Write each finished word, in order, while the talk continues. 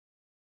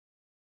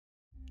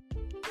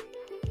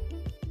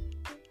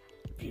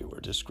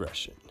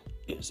discretion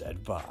is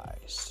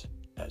advised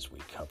as we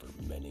cover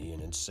many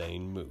an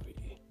insane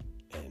movie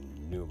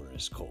and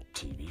numerous cult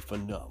TV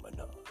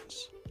phenomenons.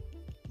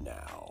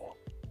 Now,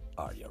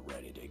 are you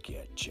ready to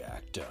get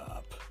jacked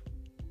up?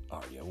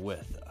 Are you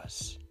with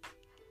us?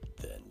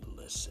 Then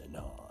listen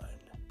on.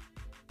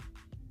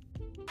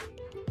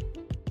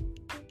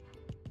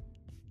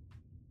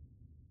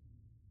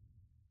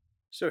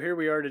 So here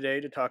we are today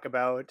to talk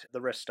about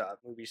the Rest Stop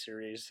movie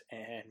series,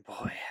 and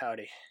boy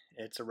howdy,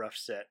 it's a rough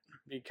set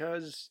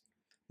because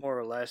more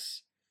or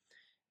less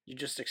you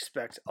just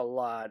expect a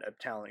lot of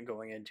talent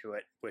going into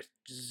it with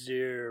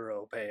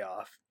zero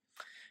payoff.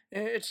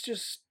 It's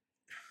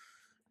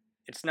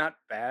not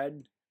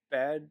bad,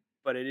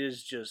 but it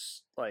is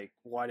just like,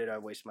 why did I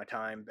waste my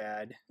time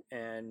bad?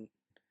 And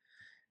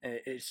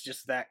it's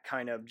just that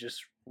kind of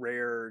just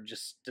rare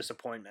just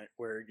disappointment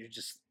where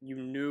you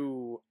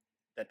knew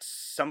that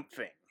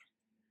something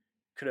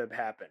could have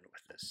happened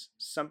with this.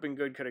 Something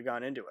good could have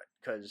gone into it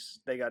because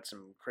they got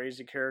some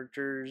crazy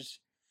characters,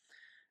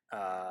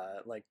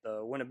 like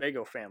the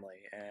Winnebago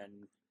family,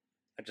 and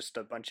just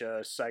a bunch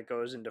of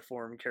psychos and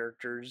deformed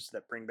characters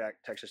that bring back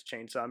Texas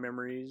Chainsaw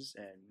memories,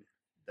 and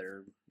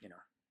they're,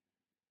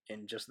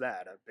 in just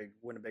that, a big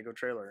Winnebago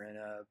trailer. And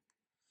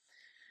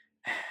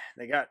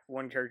they got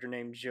one character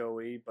named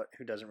Joey, but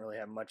who doesn't really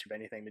have much of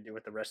anything to do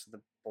with the rest of the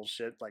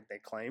bullshit like they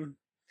claim.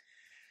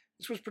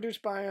 This was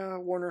produced by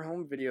Warner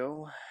Home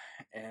Video,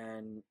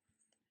 and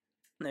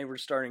they were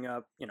starting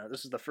up,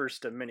 this is the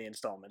first of many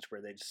installments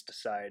where they just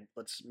decide,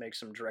 let's make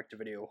some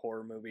direct-to-video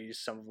horror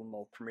movies. Some of them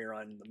will premiere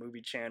on the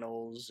movie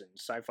channels and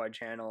Sci-Fi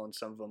Channel, and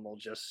some of them will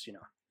just, go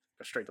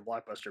straight to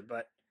Blockbuster.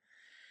 But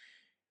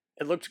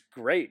it looked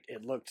great.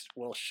 It looked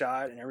well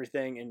shot and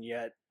everything, and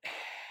yet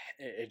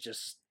it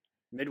just,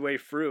 midway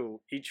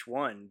through each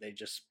one, they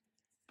just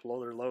blow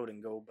their load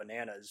and go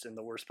bananas in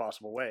the worst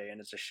possible way.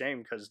 And it's a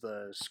shame because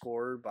the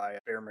score by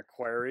Bear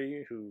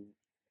McQuarrie, who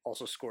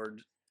also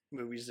scored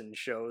movies and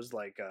shows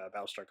like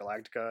Battlestar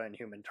Galactica and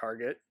Human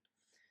Target,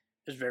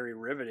 is very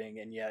riveting.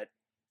 And yet,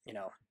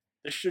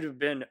 this should have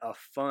been a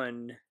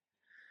fun,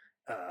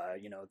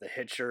 The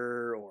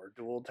Hitcher or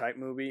Duel type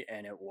movie,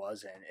 and it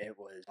wasn't. It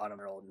was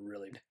bottom roll,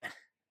 really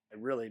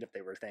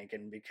they were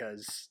thinking,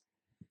 because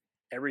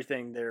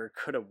everything there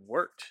could have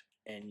worked,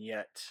 and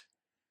yet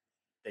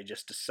they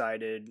just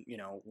decided,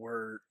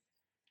 we're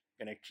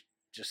gonna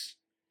just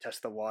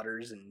test the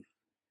waters and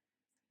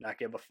not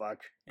give a fuck.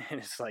 And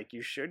it's like,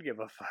 you should give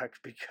a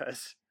fuck,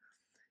 because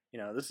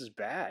this is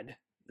bad.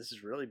 This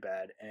is really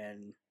bad.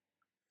 And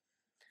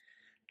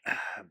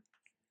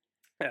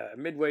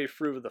midway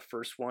through the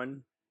first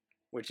one,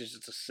 which is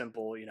just a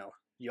simple,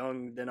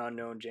 young then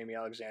unknown Jaime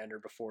Alexander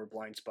before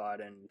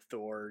Blindspot and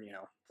Thor,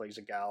 plays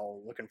a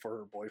gal looking for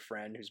her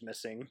boyfriend who's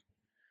missing,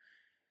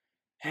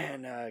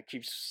 and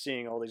keeps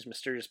seeing all these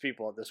mysterious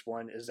people. At this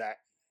one is that,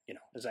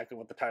 exactly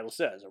what the title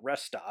says, a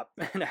rest stop,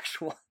 an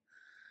actual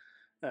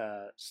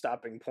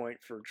stopping point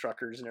for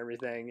truckers and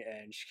everything.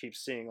 And she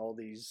keeps seeing all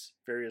these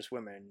various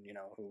women,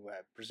 who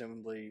have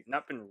presumably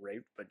not been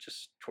raped, but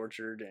just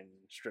tortured and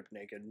stripped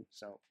naked.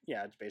 So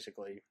yeah, it's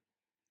basically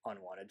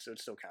unwanted, so it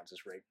still counts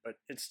as rape, but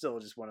it's still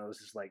just one of those,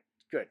 is like,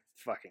 good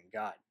fucking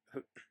God.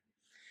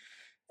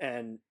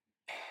 And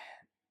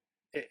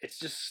it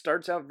just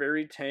starts out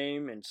very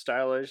tame and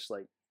stylish,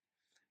 like,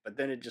 but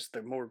then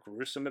the more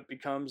gruesome it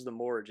becomes, the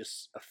more it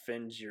just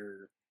offends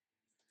your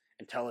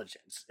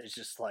intelligence. It's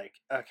just like,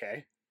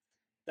 okay,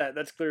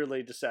 that's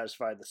clearly to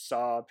satisfy the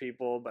Saw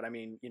people, but I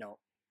mean,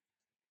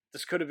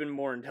 this could have been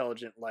more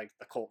intelligent, like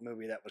the cult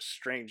movie that was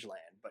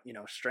Strangeland. But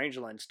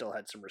Strangeland still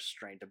had some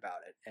restraint about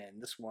it,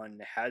 and this one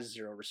has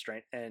zero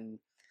restraint. And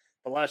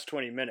the last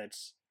 20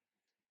 minutes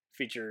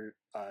feature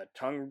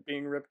tongue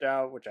being ripped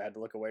out, which I had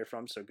to look away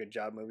from, so good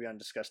job, movie, on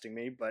disgusting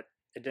me. But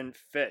it didn't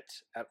fit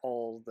at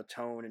all the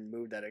tone and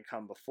mood that had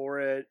come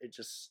before it.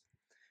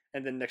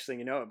 And then next thing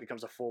you know, it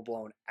becomes a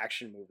full-blown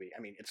action movie.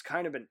 I mean, it's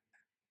kind of an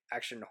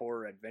action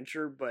horror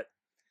adventure, but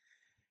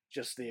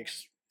just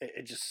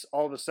it just,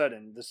 all of a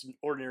sudden, this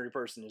ordinary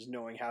person is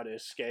knowing how to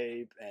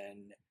escape,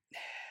 and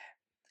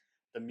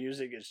the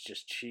music is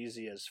just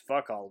cheesy as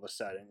fuck all of a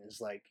sudden. It's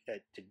like,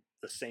 did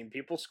the same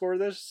people score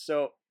this?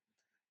 So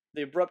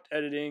the abrupt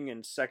editing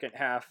and second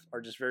half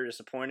are just very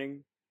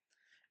disappointing.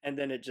 And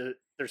then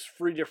there's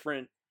 3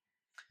 different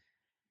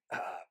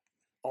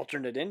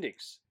alternate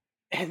endings,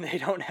 and they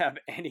don't have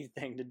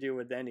anything to do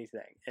with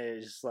anything.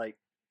 It's like,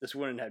 this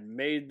wouldn't have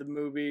made the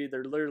movie.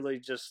 They're literally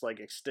just like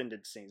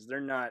extended scenes.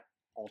 They're not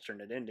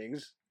alternate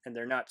endings, and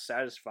they're not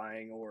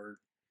satisfying or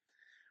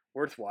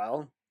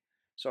worthwhile.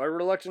 So I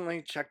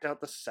reluctantly checked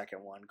out the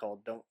second one,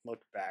 called Don't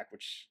Look Back,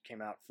 which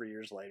came out 3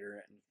 years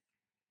later. And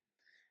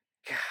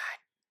God,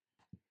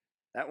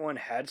 that one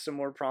had some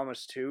more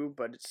promise too,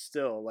 but it's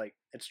still like,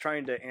 it's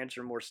trying to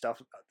answer more stuff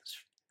about this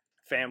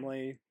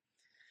family,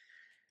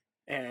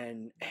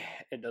 and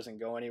it doesn't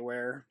go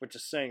anywhere, which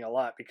is saying a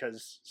lot,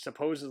 because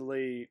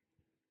supposedly,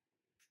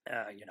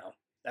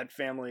 that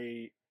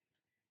family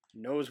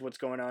knows what's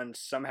going on,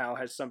 somehow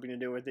has something to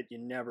do with it.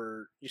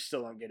 You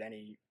still don't get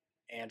any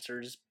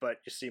answers, but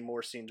you see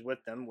more scenes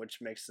with them, which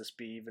makes this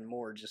be even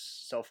more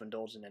just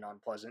self-indulgent and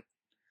unpleasant.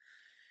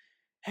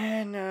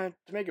 And to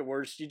make it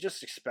worse, you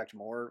just expect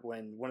more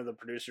when one of the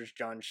producers,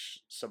 John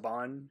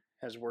Saban,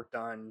 has worked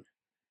on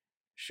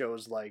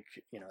shows like,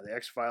 The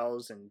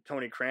X-Files, and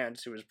Tony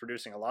Krantz, who was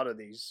producing a lot of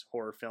these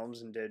horror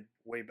films and did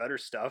way better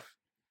stuff,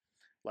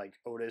 like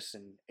Otis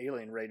and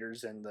Alien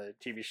Raiders and the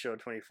TV show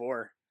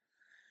 24.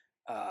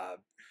 I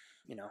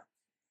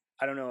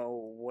don't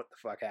know what the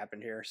fuck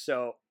happened here.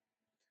 So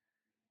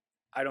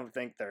I don't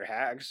think they're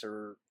hacks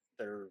or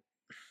they're,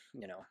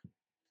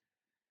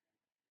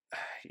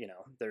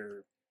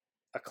 their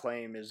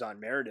acclaim is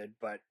unmerited,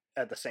 but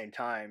at the same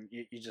time,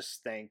 you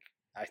just think,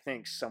 I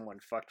think someone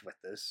fucked with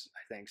this.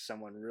 I think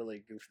someone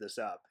really goofed this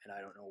up, and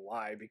I don't know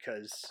why,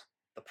 because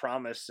the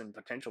promise and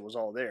potential was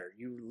all there.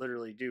 You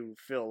literally do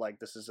feel like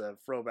this is a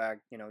throwback,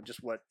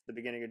 just what the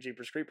beginning of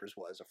Jeepers Creepers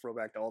was, a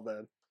throwback to all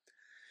the,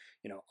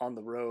 on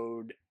the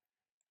road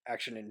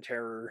action and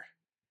terror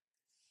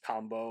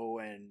combo.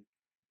 And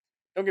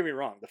don't get me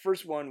wrong, the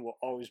first one will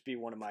always be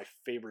one of my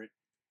favorite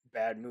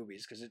bad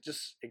movies, because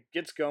it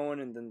gets going,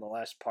 and then the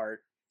last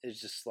part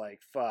is just like,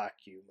 fuck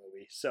you,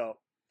 movie. So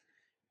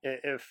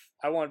if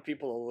I want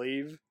people to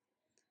leave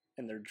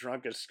and they're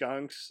drunk as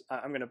skunks,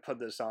 I'm going to put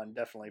this on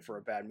definitely for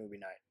a bad movie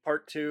night.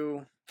 Part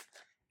 2,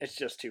 it's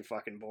just too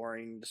fucking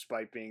boring,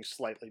 despite being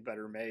slightly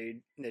better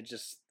made. It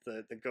just,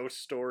 the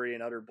ghost story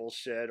and utter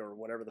bullshit, or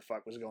whatever the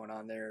fuck was going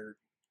on there,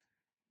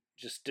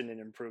 just didn't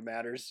improve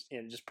matters.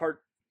 And just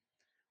part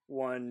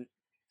 1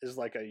 is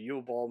like a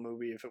U-Ball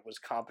movie if it was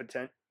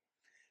competent,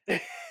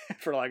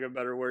 for lack of a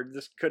better word.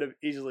 This could have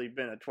easily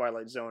been a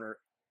Twilight Zone or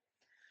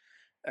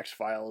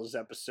X-Files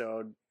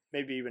episode,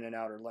 maybe even an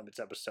Outer Limits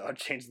episode.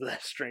 Change the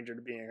stranger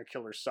to being a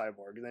killer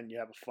cyborg, and then you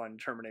have a fun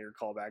Terminator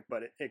callback,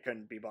 but it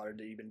couldn't be bothered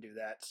to even do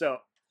that. So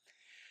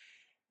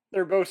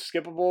they're both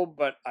skippable,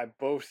 but I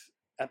both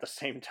at the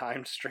same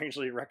time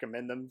strangely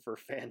recommend them for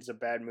fans of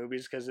bad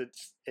movies, because it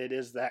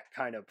is that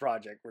kind of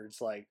project where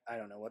it's like, I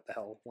don't know what the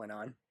hell went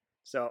on.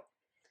 So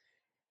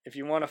if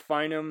you want to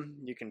find them,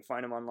 you can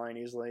find them online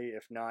easily.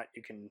 If not,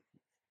 you can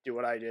do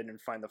what I did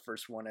and find the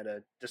first one at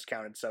a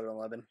discounted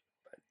 7-Eleven.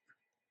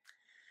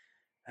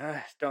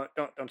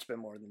 Don't spend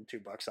more than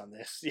 $2 on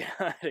this. Yeah,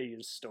 at a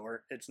used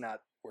store. It's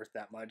not worth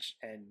that much,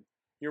 and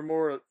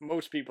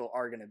most people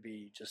are gonna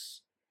be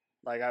just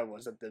like I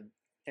was at the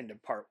end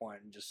of part 1,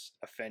 just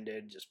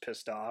offended, just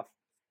pissed off,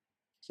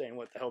 saying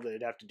what the hell did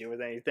it have to do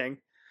with anything.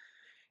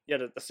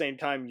 Yet at the same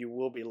time, you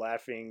will be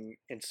laughing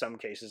in some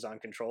cases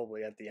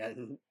uncontrollably at the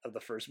end of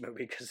the first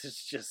movie, because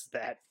it's just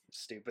that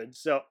stupid.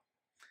 So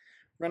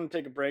we're gonna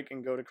take a break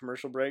and go to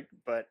commercial break,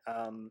 but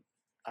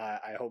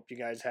I hope you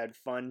guys had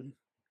fun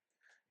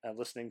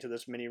listening to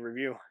this mini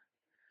review,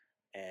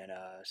 and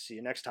see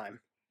you next time.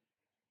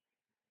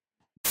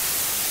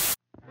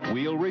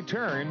 We'll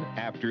return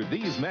after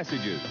these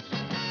messages.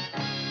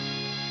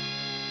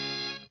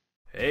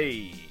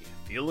 Hey,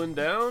 feeling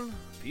down?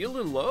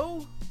 Feeling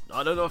low?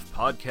 Not enough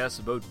podcasts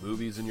about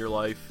movies in your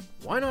life?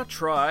 Why not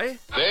try?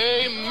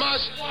 They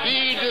must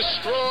be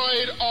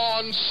destroyed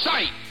on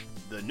sight!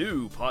 The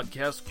new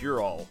podcast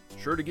cure-all,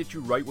 sure to get you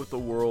right with the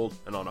world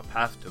and on a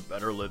path to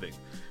better living.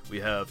 We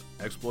have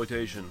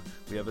exploitation,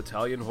 we have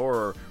Italian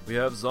horror, we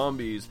have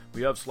zombies,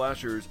 we have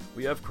slashers,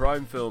 we have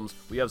crime films,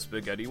 we have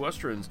spaghetti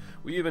westerns,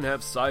 we even have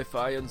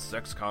sci-fi and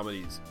sex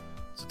comedies.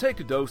 So take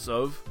a dose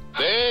of...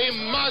 They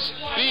must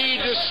be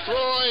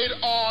destroyed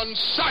on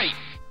sight!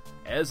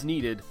 As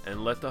needed,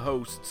 and let the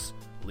hosts,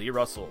 Lee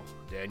Russell,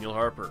 Daniel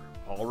Harper,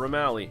 Paul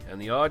Romali, and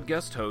the odd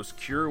guest host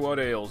cure what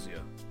ails you.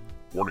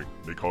 Warning,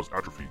 may cause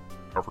atrophy,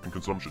 African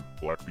consumption,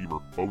 black fever,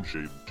 bone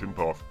shave, chin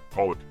cough,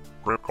 colic,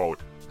 cramp colic,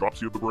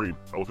 dropsy of the brain,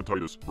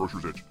 elephantitis,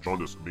 grocer's itch,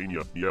 jaundice,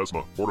 mania,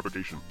 miasma,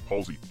 mortification,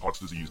 palsy, Pott's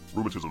disease,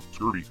 rheumatism,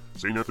 scurvy,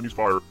 St. Anthony's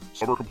fire,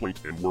 summer complaint,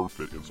 and worm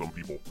fit in some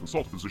people.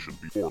 Consult a physician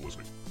before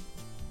listening.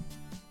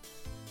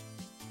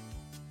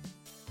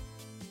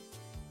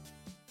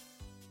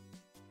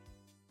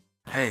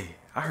 Hey,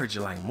 I heard you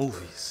like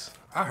movies.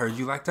 I heard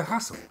you like to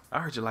hustle.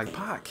 I heard you like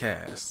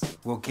podcasts.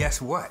 Well, guess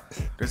what?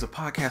 There's a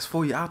podcast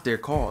for you out there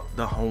called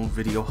The Home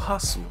Video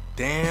Hustle.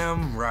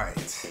 Damn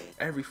right.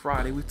 Every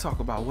Friday, we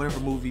talk about whatever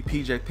movie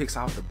PJ picks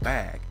out the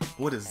bag.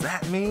 What does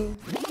that mean?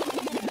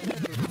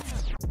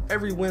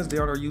 Every Wednesday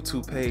on our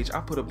YouTube page, I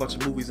put a bunch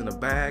of movies in a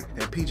bag,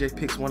 and PJ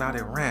picks one out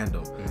at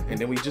random. And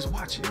then we just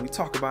watch it. We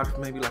talk about it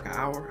for maybe like an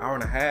hour, hour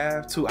and a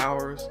half, 2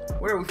 hours,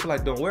 whatever we feel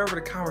like doing, wherever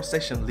the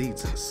conversation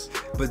leads us.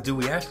 But do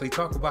we actually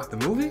talk about the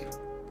movie?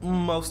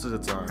 Most of the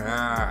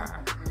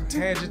time.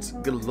 Tangents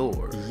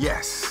galore.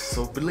 Yes.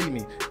 So believe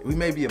me, we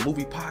may be a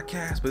movie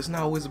podcast, but it's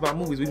not always about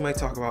movies. We may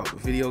talk about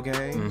video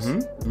games,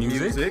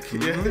 music.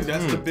 Yeah,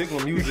 that's the big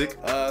one, music.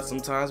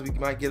 Sometimes we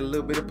might get a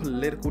little bit of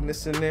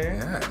politicalness in there.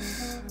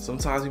 Yes.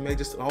 Sometimes we may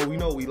just, we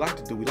know what we like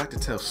to do. We like to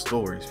tell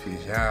stories,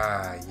 PJ.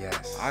 Yeah,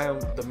 yes. I am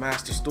the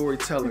master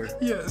storyteller of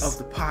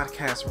the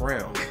podcast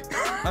realm.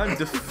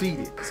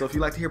 Undefeated. So if you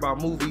like to hear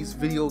about movies,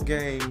 video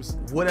games,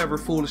 whatever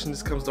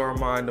foolishness comes to our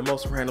mind, the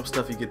most random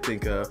stuff you could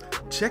think of,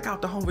 check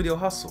out the Home Video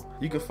Hustle.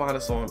 You can find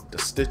us on the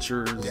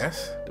Stitchers,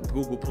 Yes. the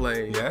Google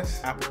Play,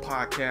 Yes. Apple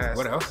Podcasts,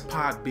 What else?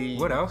 Podbean,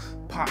 What else?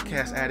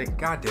 Podcast Addict,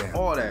 Goddamn.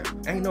 all that.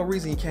 Ain't no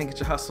reason you can't get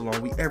your hustle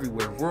on. We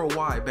everywhere,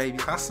 worldwide, baby.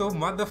 Hustle,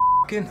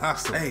 motherfucking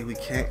hustle. Hey, we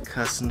can't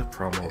cuss in the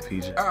promo,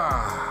 PJ.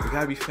 Ah. We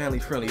gotta be family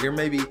friendly. There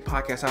may be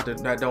podcasts out there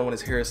that don't want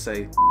his hair to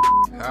say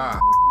Ah.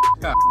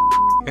 Ah.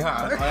 all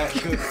Yeah. that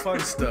good fun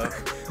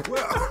stuff.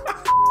 Well,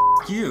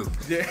 you.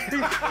 Yeah.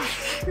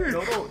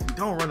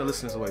 don't run the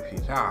listeners away,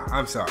 PJ. Ah,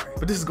 I'm sorry.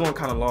 But this is going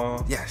kind of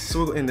long. Yes. So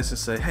we'll go end this and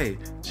say, hey,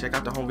 check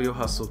out the Home Video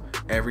Hustle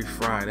every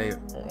Friday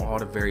on all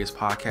the various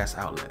podcast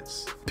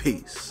outlets.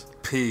 Peace.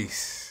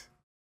 Peace.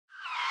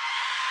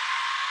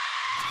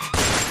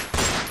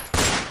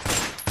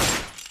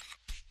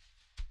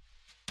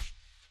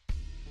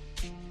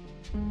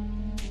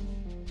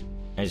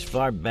 As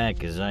far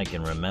back as I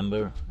can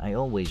remember, I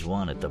always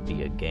wanted to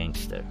be a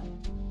gangster.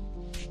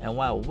 And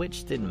while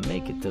Witch didn't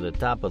make it to the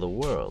top of the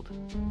world,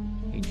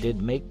 he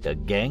did make the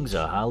Gangs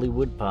of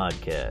Hollywood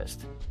podcast.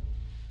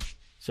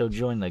 So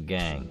join the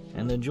gang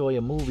and enjoy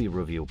a movie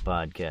review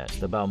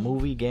podcast about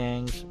movie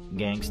gangs,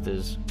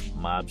 gangsters,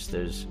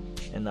 mobsters,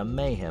 and the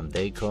mayhem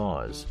they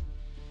cause.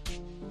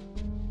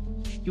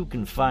 You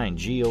can find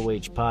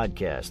GOH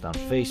Podcast on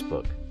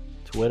Facebook,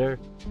 Twitter,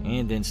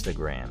 and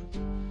Instagram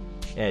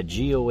at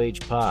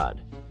GOH Pod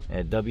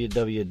at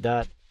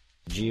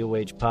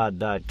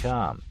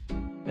www.gohpod.com,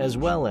 as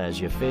well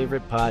as your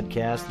favorite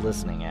podcast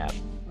listening app.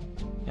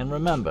 And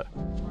remember,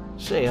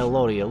 say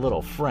hello to your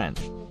little friend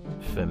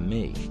for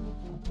me.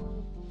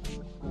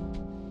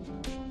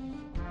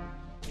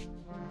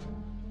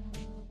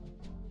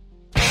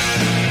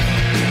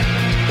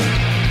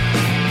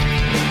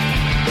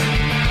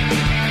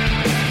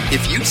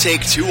 If you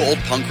take two old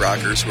punk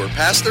rockers who are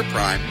past their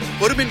prime,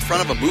 put them in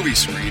front of a movie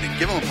screen and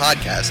give them a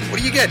podcast, what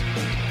do you get?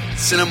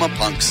 Cinema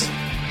Punks.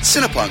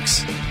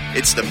 Cinepunks.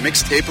 It's the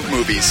mixtape of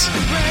movies.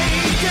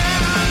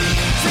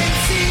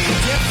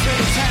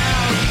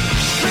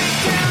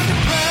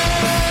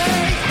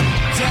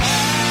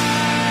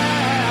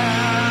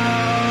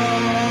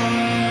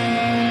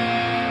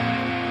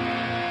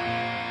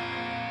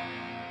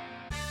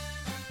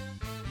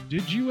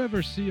 Did you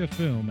ever see a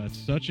film at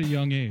such a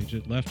young age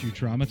it left you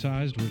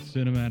traumatized with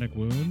cinematic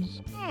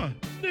wounds?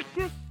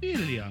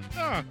 Necrophilia.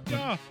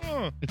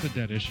 It's a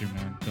dead issue,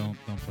 man. Don't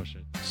push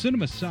it.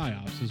 Cinema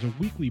Psyops is a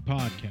weekly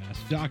podcast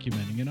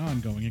documenting an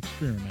ongoing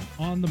experiment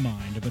on the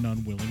mind of an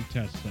unwilling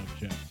test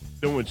subject.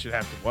 No one should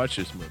have to watch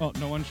this movie. Oh,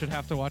 no one should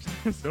have to watch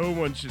this? No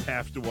one should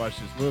have to watch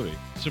this movie.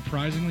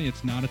 Surprisingly,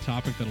 it's not a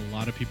topic that a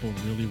lot of people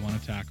really want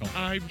to tackle.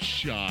 I'm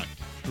shocked,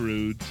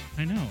 prudes.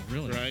 I know,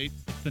 really. Right?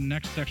 It's the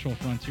next sexual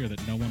frontier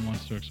that no one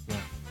wants to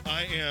explore.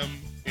 I am,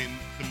 in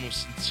the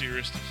most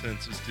sincerest of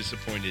senses,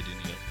 disappointed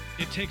in you.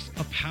 It takes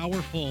a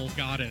powerful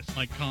goddess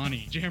like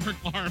Connie, jam her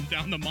arm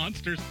down the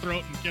monster's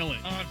throat and kill it.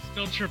 Oh, I'm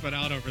still tripping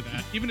out over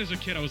that. Even as a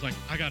kid, I was like,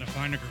 I gotta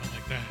find a girl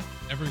like that.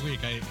 Every week,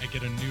 I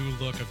get a new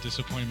look of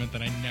disappointment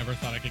that I never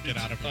thought I could get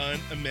out of her.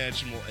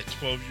 Unimaginable. At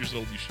 12 years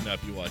old, you should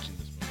not be watching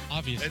this movie.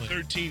 Obviously. At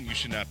 13, you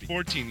should not be.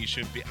 14, you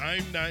shouldn't be.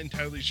 I'm not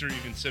entirely sure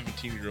even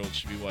 17-year-olds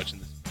should be watching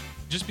this.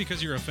 Just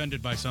because you're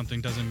offended by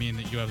something doesn't mean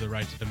that you have the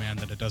right to demand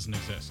that it doesn't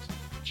exist.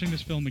 Watching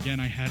this film again,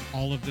 I had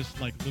all of this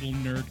like little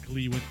nerd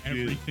glee with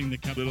everything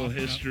that kept little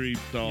popping history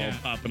up. doll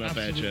popping up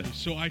absolutely. at you.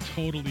 So I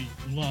totally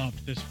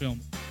loved this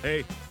film.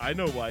 Hey, I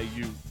know why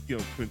you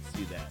couldn't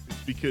see that. It's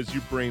because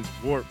your brain's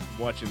warped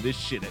from watching this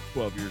shit at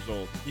 12 years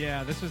old.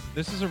 Yeah, this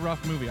is a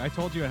rough movie. I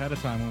told you ahead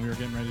of time when we were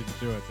getting ready to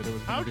do it that it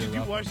was How going to be a could you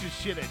rough watch one. this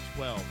shit at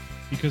 12?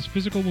 Because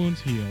physical wounds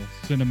heal,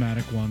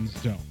 cinematic ones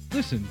don't.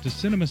 Listen to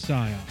Cinema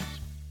Psyops.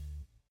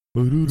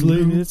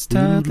 It's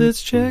time,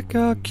 let's check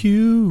our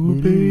queue,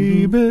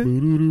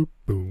 baby.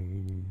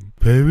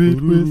 Pair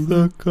it with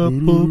a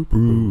couple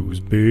brews,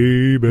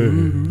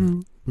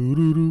 baby.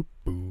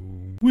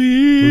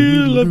 We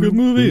love good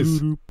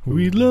movies.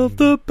 We love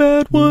the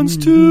bad ones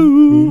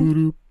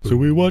too. So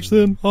we watch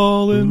them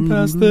all and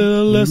pass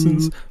their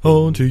lessons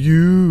on to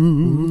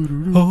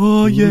you.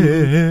 Oh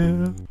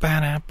yeah.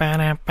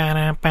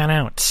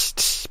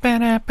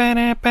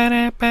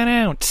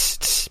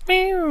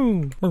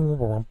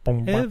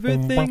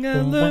 Everything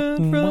I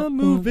learned from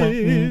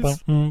movies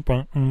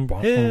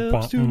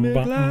helps to make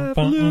life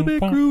a little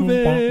bit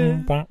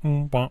groovy.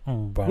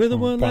 With a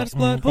one-last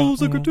plot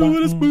holes of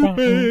gratuitous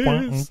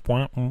movies.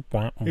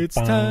 It's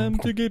time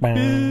to get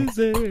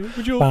busy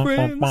with your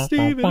friend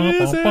Steve and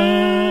Izzy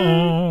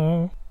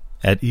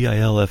at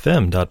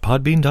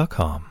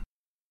eilfm.podbean.com.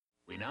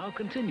 We now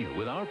continue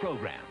with our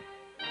program.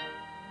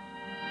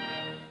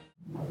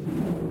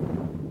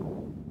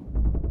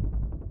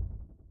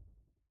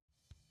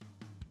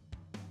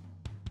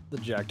 The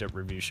Jacked Up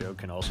Review Show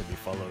can also be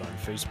followed on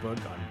Facebook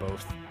on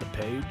both the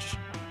page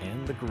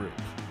and the group.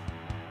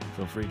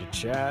 Feel free to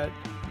chat,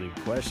 leave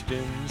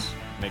questions,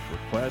 make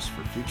requests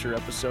for future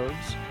episodes.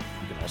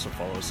 You can also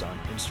follow us on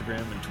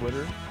Instagram and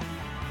Twitter.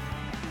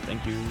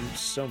 Thank you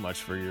so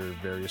much for your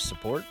various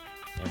support.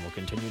 and we'll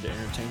continue to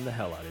entertain the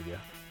hell out of you.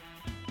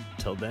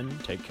 Till then,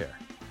 take care.